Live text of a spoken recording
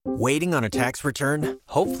Waiting on a tax return?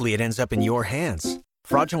 Hopefully it ends up in your hands.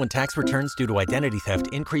 Fraudulent tax returns due to identity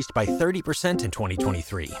theft increased by 30% in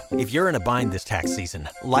 2023. If you're in a bind this tax season,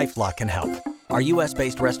 LifeLock can help. Our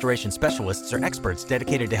U.S.-based restoration specialists are experts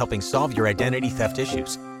dedicated to helping solve your identity theft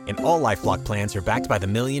issues. And all LifeLock plans are backed by the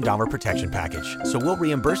 $1 Million Protection Package. So we'll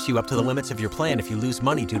reimburse you up to the limits of your plan if you lose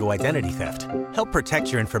money due to identity theft. Help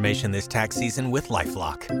protect your information this tax season with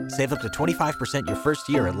LifeLock. Save up to 25% your first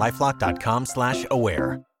year at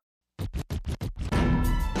LifeLock.com/aware.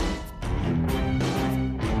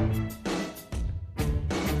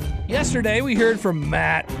 Yesterday, we heard from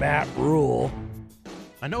Matt Rule.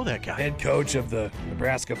 I know that guy. Head coach of the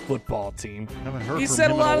Nebraska football team. Haven't heard he from said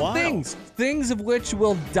him a lot in a of while. things of which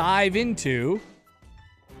we'll dive into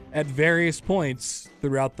at various points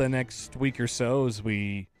throughout the next week or so as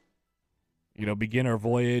we, begin our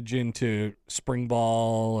voyage into spring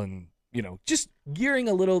ball and, just gearing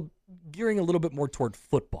a little bit more toward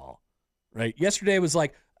football, right? Yesterday was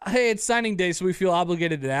like, hey, it's signing day, so we feel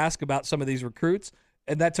obligated to ask about some of these recruits.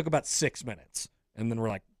 And that took about 6 minutes. And then we're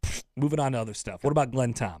like, moving on to other stuff. What about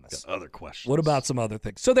Glenn Thomas? Got other questions. What about some other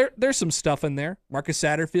things? So there's some stuff in there. Marcus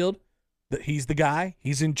Satterfield, he's the guy.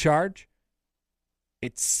 He's in charge.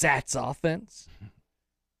 It's Sat's offense.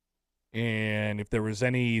 And if there was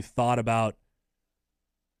any thought about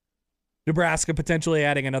Nebraska potentially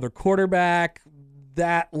adding another quarterback,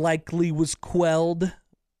 that likely was quelled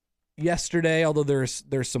yesterday, although there's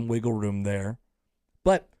some wiggle room there.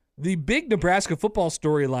 But the big Nebraska football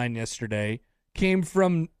storyline yesterday came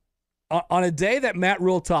from on a day that Matt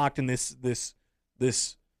Rule talked in this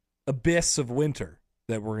abyss of winter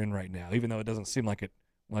that we're in right now, even though it doesn't seem like it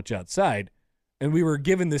much outside. And we were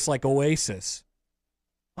given this like oasis.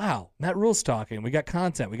 Wow, Matt Rule's talking. We got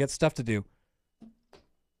content. We got stuff to do.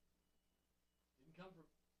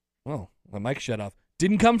 Oh, my mic shut off.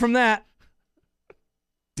 Didn't come from that.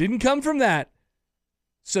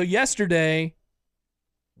 So yesterday,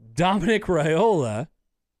 Dominic Raiola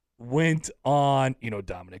went on,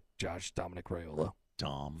 Dominic Raiola.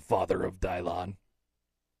 Dom. Father of Dylan.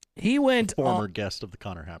 He went Former guest of the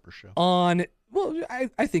Connor Happer Show. I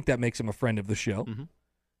think that makes him a friend of the show. Mm-hmm.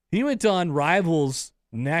 He went on Rivals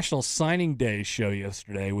National Signing Day show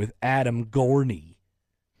yesterday with Adam Gorney.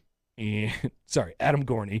 Adam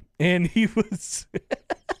Gorney. And he was...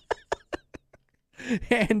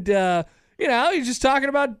 and, he's just talking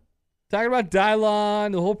about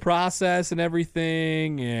Dylan, the whole process and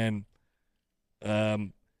everything. And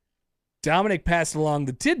Dominic passed along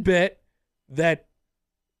the tidbit that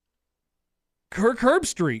Kirk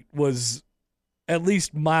Herbstreit was at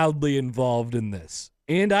least mildly involved in this.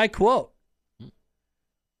 And I quote,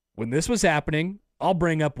 when this was happening, I'll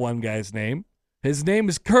bring up one guy's name. His name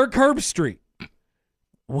is Kirk Herbstreit.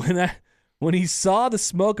 When he saw the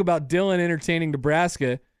smoke about Dylan entertaining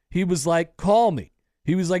Nebraska, he was like, call me.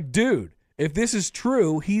 He was like, dude, if this is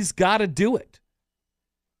true, he's got to do it.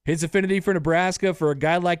 His affinity for Nebraska, for a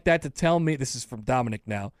guy like that to tell me, this is from Dominic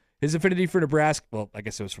now, his affinity for Nebraska, well, I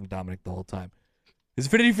guess it was from Dominic the whole time. His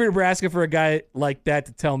affinity for Nebraska for a guy like that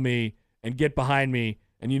to tell me and get behind me,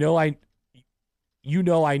 and I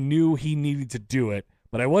knew he needed to do it,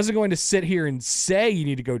 but I wasn't going to sit here and say you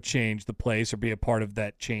need to go change the place or be a part of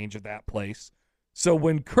that change of that place. So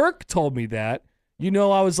when Kirk told me that,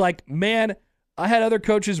 I was like, man, I had other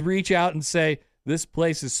coaches reach out and say, this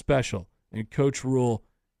place is special, and Coach Rule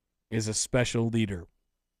is a special leader.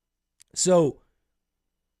 So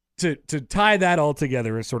to tie that all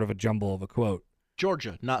together is sort of a jumble of a quote.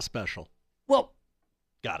 Georgia, not special. Well,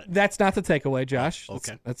 got it. That's not the takeaway, Josh.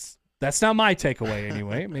 Okay. That's not my takeaway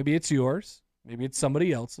anyway. Maybe it's yours. Maybe it's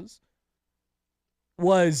somebody else's.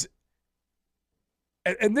 And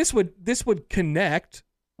this would connect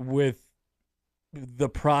with the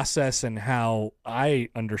process and how I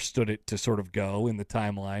understood it to sort of go in the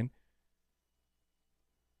timeline.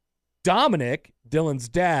 Dominic, Dylan's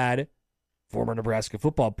dad, former Nebraska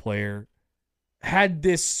football player, had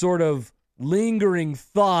this sort of lingering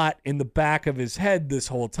thought in the back of his head this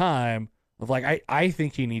whole time of like, I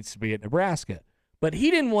think he needs to be at Nebraska. But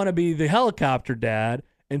he didn't want to be the helicopter dad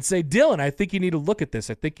and say, Dylan, I think you need to look at this.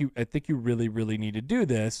 I think you really, really need to do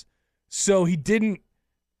this. So he didn't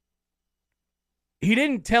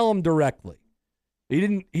tell him directly.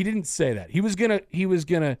 He didn't say that. He was gonna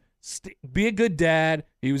be a good dad.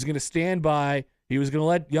 He was gonna stand by. He was gonna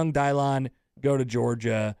let young Dylan go to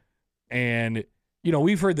Georgia. And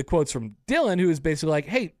we've heard the quotes from Dylan, who is basically like,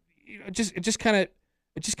 hey, it just kind of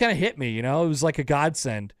hit me. It was like a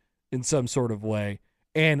godsend in some sort of way.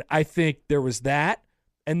 And I think there was that.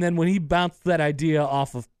 And then when he bounced that idea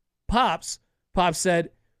off of Pops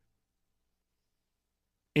said,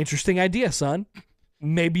 interesting idea, son.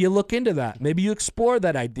 maybe you look into that. Maybe you explore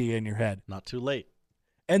that idea in your head. Not too late.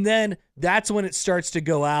 And then that's when it starts to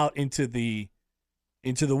go out into the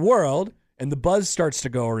world, and the buzz starts to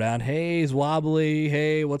go around. Hey, he's wobbly.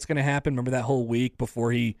 Hey, what's going to happen? Remember that whole week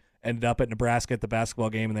before he ended up at Nebraska at the basketball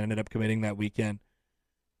game and then ended up committing that weekend?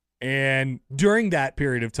 And during that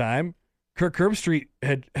period of time, Kirk Herbstreit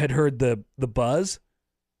had heard the buzz,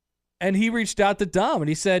 and he reached out to Dom, and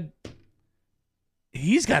he said,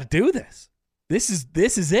 he's got to do this. This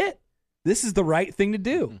is it. This is the right thing to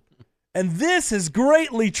do. And this has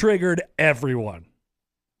greatly triggered everyone.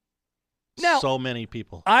 Now, so many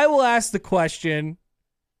people. I will ask the question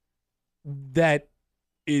that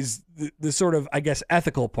is the sort of, I guess,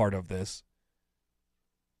 ethical part of this.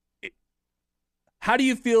 How do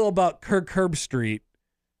you feel about Kirk Herbstreit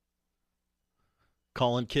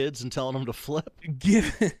Calling kids and telling them to flip?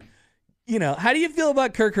 How do you feel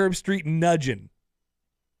about Kirk Herbstreit nudging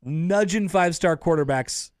 5-star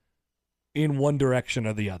quarterbacks in one direction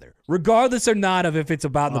or the other, regardless or not of if it's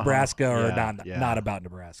about Nebraska or not about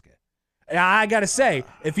Nebraska? I got to say,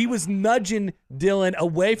 if he was nudging Dylan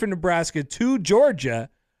away from Nebraska to Georgia,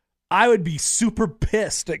 I would be super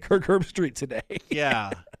pissed at Kirk Herbstreit today.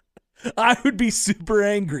 Yeah. I would be super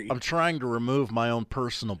angry. I'm trying to remove my own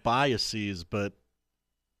personal biases, but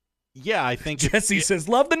yeah, I think Jesse says,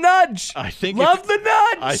 love the nudge. I think the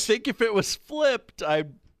nudge. I think if it was flipped,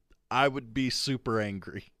 I would be super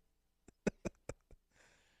angry.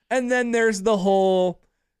 And then there's the whole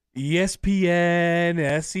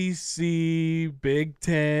ESPN, SEC, Big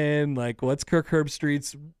Ten, like what's Kirk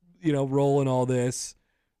Herbstreit's, role in all this?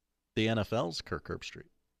 The NFL's Kirk Herbstreit.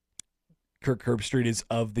 Kirk Herbstreit is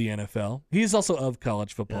of the NFL. He is also of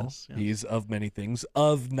college football. Yes. He is of many things.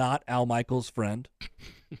 Of not Al Michaels' friend.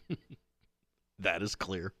 That is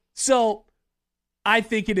clear. So I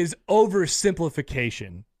think it is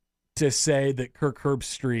oversimplification to say that Kirk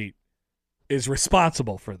Herbstreit is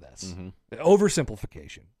responsible for this. Mm-hmm.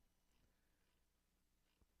 Oversimplification.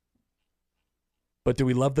 But do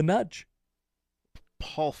we love the nudge?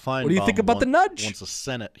 Paul Feinbaum. What do you think about the nudge? Wants a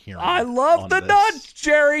Senate hearing. I love the nudge,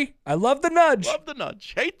 Jerry. I love the nudge. Love the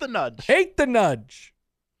nudge. Hate the nudge. Hate the nudge.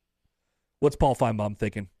 What's Paul Feinbaum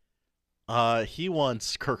thinking? He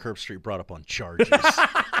wants Kirk Herbstreit brought up on charges.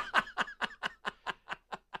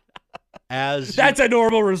 That's a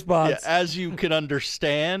normal response. Yeah, as you can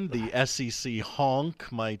understand, the SEC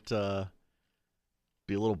honk might be a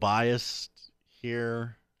little biased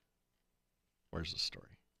here. Where's the story?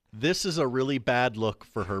 This is a really bad look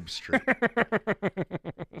for Herbstreit.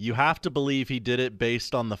 You have to believe he did it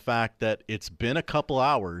based on the fact that it's been a couple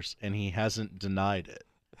hours and he hasn't denied it.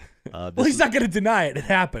 Well, he's not going to deny it. It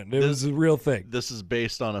happened. It was a real thing. This is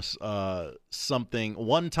based on something.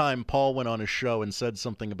 One time, Paul went on his show and said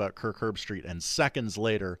something about Kirk Herbstreit, and seconds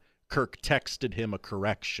later, Kirk texted him a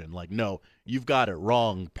correction. Like, no, you've got it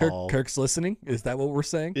wrong, Paul. Kirk's listening? Is that what we're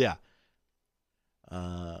saying? Yeah.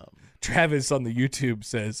 Travis on the YouTube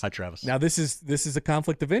says, "Hi, Travis. Now this is a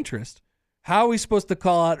conflict of interest. How are we supposed to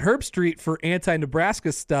call out Herbstreit for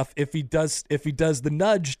anti-Nebraska stuff if he does the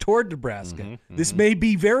nudge toward Nebraska? Mm-hmm. This may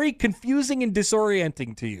be very confusing and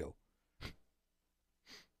disorienting to you.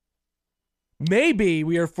 Maybe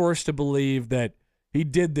we are forced to believe that he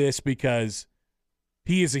did this because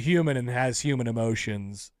he is a human and has human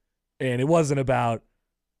emotions, and it wasn't about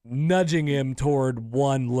nudging him toward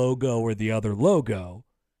one logo or the other logo,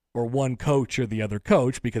 or one coach or the other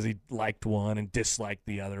coach because he liked one and disliked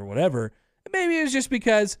the other or whatever. Maybe it was just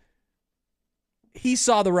because he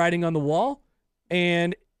saw the writing on the wall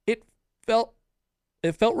and it felt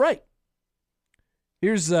right.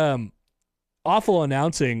 Here's Awful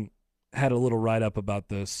Announcing had a little write-up about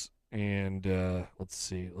this, and let's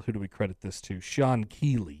see, who do we credit this to? Sean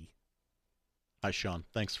Keeley. Hi, Sean.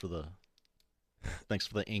 Thanks for the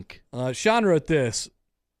ink. Sean wrote this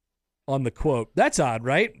on the quote. That's odd,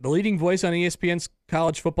 right? The leading voice on ESPN's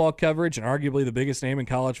college football coverage and arguably the biggest name in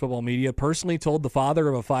college football media personally told the father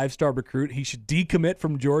of a 5-star recruit he should decommit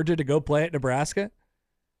from Georgia to go play at Nebraska.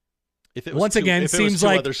 If it was two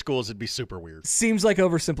other schools, it'd be super weird. Seems like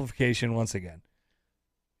oversimplification once again.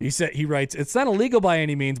 He writes, it's not illegal by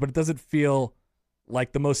any means, but it doesn't feel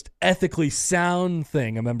like the most ethically sound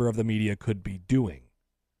thing a member of the media could be doing.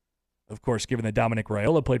 Of course, given that Dominic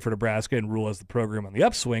Raiola played for Nebraska and Rule has the program on the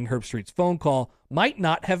upswing, Herbstreit's phone call might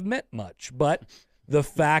not have meant much. But the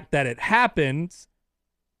fact that it happened,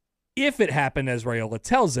 if it happened as Raiola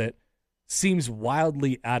tells it, seems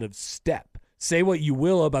wildly out of step. Say what you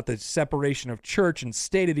will about the separation of church and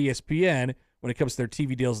state at ESPN when it comes to their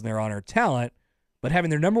TV deals and their on-air talent, but having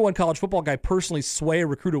their number one college football guy personally sway a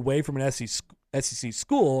recruit away from an SEC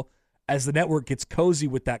school as the network gets cozy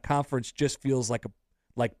with that conference just feels like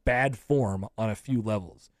like bad form on a few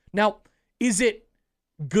levels. Now, is it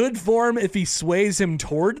good form if he sways him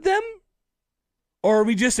toward them? Or are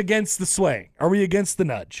we just against the swaying? Are we against the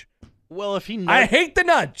nudge? Well, if he I hate the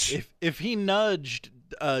nudge. If he nudged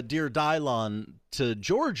dear Dylan to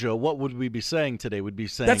Georgia, what would we be saying today? We'd be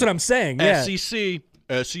saying that's what I'm saying. Yeah. SEC,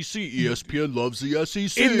 ESPN loves the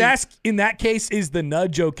SEC. In that case, is the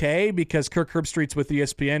nudge okay because Kirk Herbstreit's with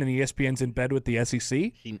ESPN and ESPN's in bed with the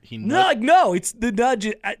SEC? No, it's the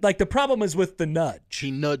nudge. Like the problem is with the nudge.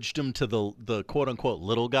 He nudged him to the quote unquote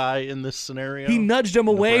little guy in this scenario. He nudged him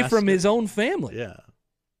away Nebraska. from his own family. Yeah,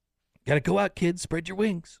 got to go out, kids. Spread your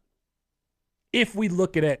wings. If we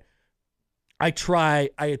look at it, I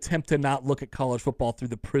attempt to not look at college football through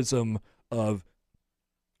the prism of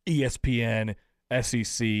ESPN,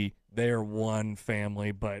 SEC. They're one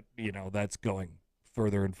family, but that's going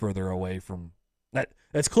further and further away from that.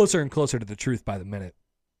 That's closer and closer to the truth by the minute,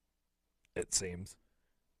 it seems.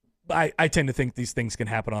 I tend to think these things can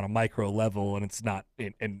happen on a micro level, and it's not,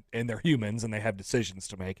 and they're humans and they have decisions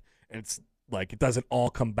to make. And it's like it doesn't all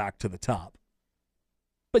come back to the top.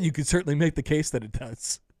 But you could certainly make the case that it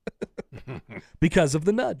does because of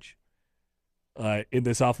the nudge. In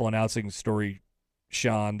this awful announcing story,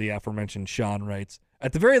 Sean, the aforementioned Sean, writes,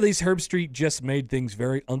 at the very least, Herbstreit just made things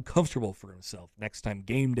very uncomfortable for himself. Next time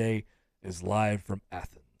game day is live from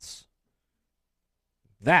Athens.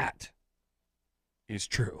 That is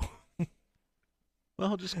true.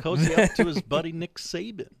 Well, just cozy up to his buddy Nick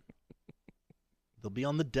Saban. They'll be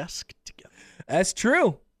on the desk together. That's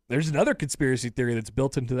true. There's another conspiracy theory that's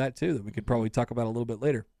built into that, too, that we could probably talk about a little bit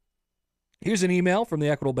later. Here's an email from the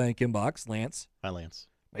Equitable Bank inbox. Lance. Hi, Lance.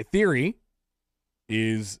 My theory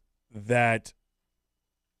is that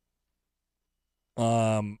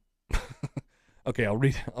okay,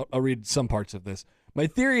 I'll read some parts of this. My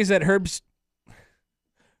theory is that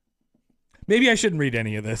maybe I shouldn't read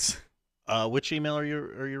any of this. Which email are you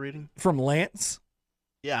reading? From Lance.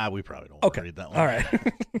 Yeah, we probably don't want to read that one. All right.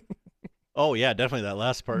 Oh, yeah, definitely that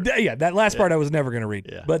last part. Yeah, that last part I was never going to read.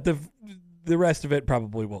 Yeah. But the rest of it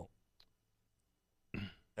probably won't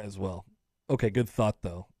as well. Okay, good thought,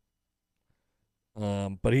 though.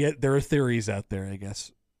 But there are theories out there, I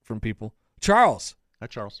guess, from people. Charles. Hi,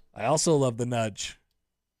 Charles. I also love the nudge.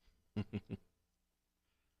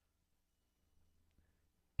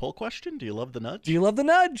 Poll question, do you love the nudge? Do you love the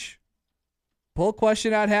nudge? Poll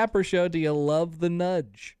question at Happer Show, do you love the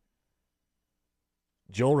nudge?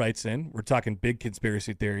 Joel writes in, we're talking big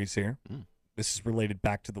conspiracy theories here. This is related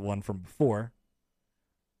back to the one from before.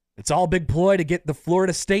 It's all a big ploy to get the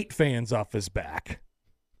Florida State fans off his back.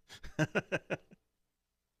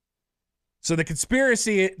 So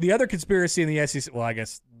the other conspiracy in the SEC, well, I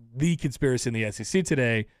guess the conspiracy in the SEC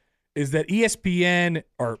today is that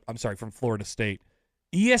from Florida State,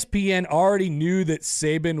 ESPN already knew that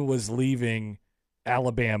Saban was leaving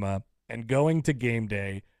Alabama and going to game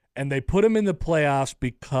day, and they put him in the playoffs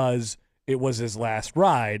because it was his last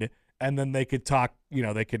ride, and then they could talk,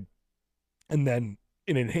 and then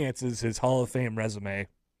it enhances his Hall of Fame resume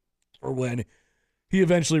for when he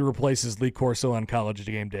eventually replaces Lee Corso on College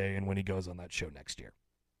Game Day and when he goes on that show next year.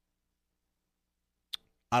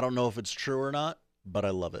 I don't know if it's true or not, but I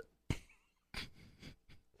love it.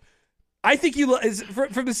 I think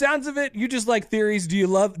from the sounds of it, you just like theories. Do you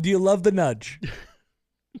love the nudge?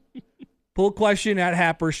 Poll question at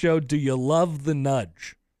Happer Show. Do you love the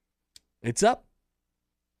nudge? It's up.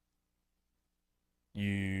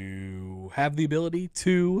 You have the ability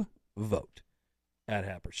to vote at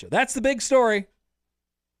Happer Show. That's the big story.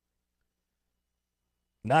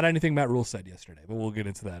 Not anything Matt Rule said yesterday, but we'll get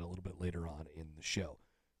into that a little bit later on in the show.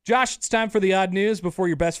 Josh, it's time for the odd news before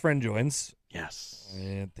your best friend joins. Yes.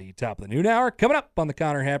 At the top of the noon hour. Coming up on the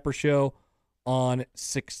Connor Happer Show on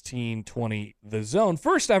 1620 The Zone.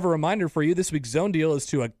 First, I have a reminder for you. This week's Zone deal is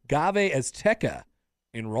to Agave Azteca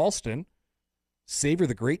in Ralston. Savor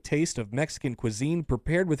the great taste of Mexican cuisine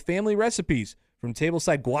prepared with family recipes. From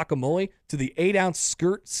tableside guacamole to the 8-ounce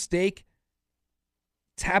skirt steak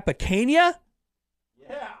tapacania.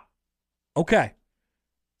 Yeah. Okay.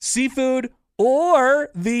 Seafood or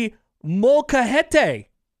the molcajete.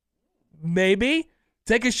 Maybe.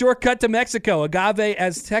 Take a shortcut to Mexico. Agave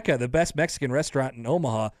Azteca, the best Mexican restaurant in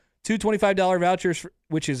Omaha. 2 $25 vouchers,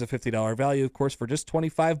 which is a $50 value, of course, for just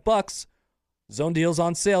 $25. Zone deals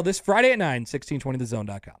on sale this Friday at 9,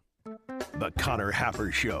 1620thezone.com. The Connor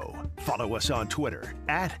Happer Show. Follow us on Twitter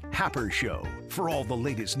 @Happer Show for all the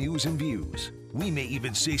latest news and views. We may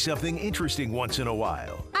even say something interesting once in a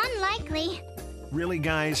while. Unlikely. Really,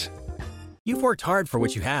 guys? You've worked hard for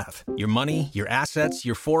what you have. Your money, your assets,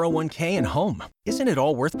 your 401k, and home. Isn't it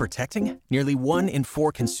all worth protecting? Nearly 1 in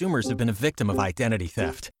 4 consumers have been a victim of identity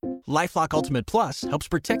theft. LifeLock Ultimate Plus helps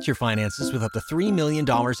protect your finances with up to $3 million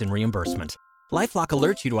in reimbursement. LifeLock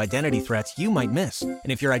alerts you to identity threats you might miss.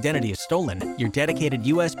 And if your identity is stolen, your dedicated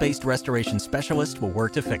U.S.-based restoration specialist will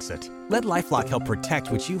work to fix it. Let LifeLock help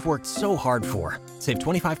protect what you've worked so hard for. Save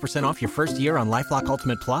 25% off your first year on LifeLock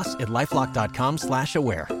Ultimate Plus at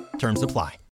LifeLock.com/aware. Terms apply.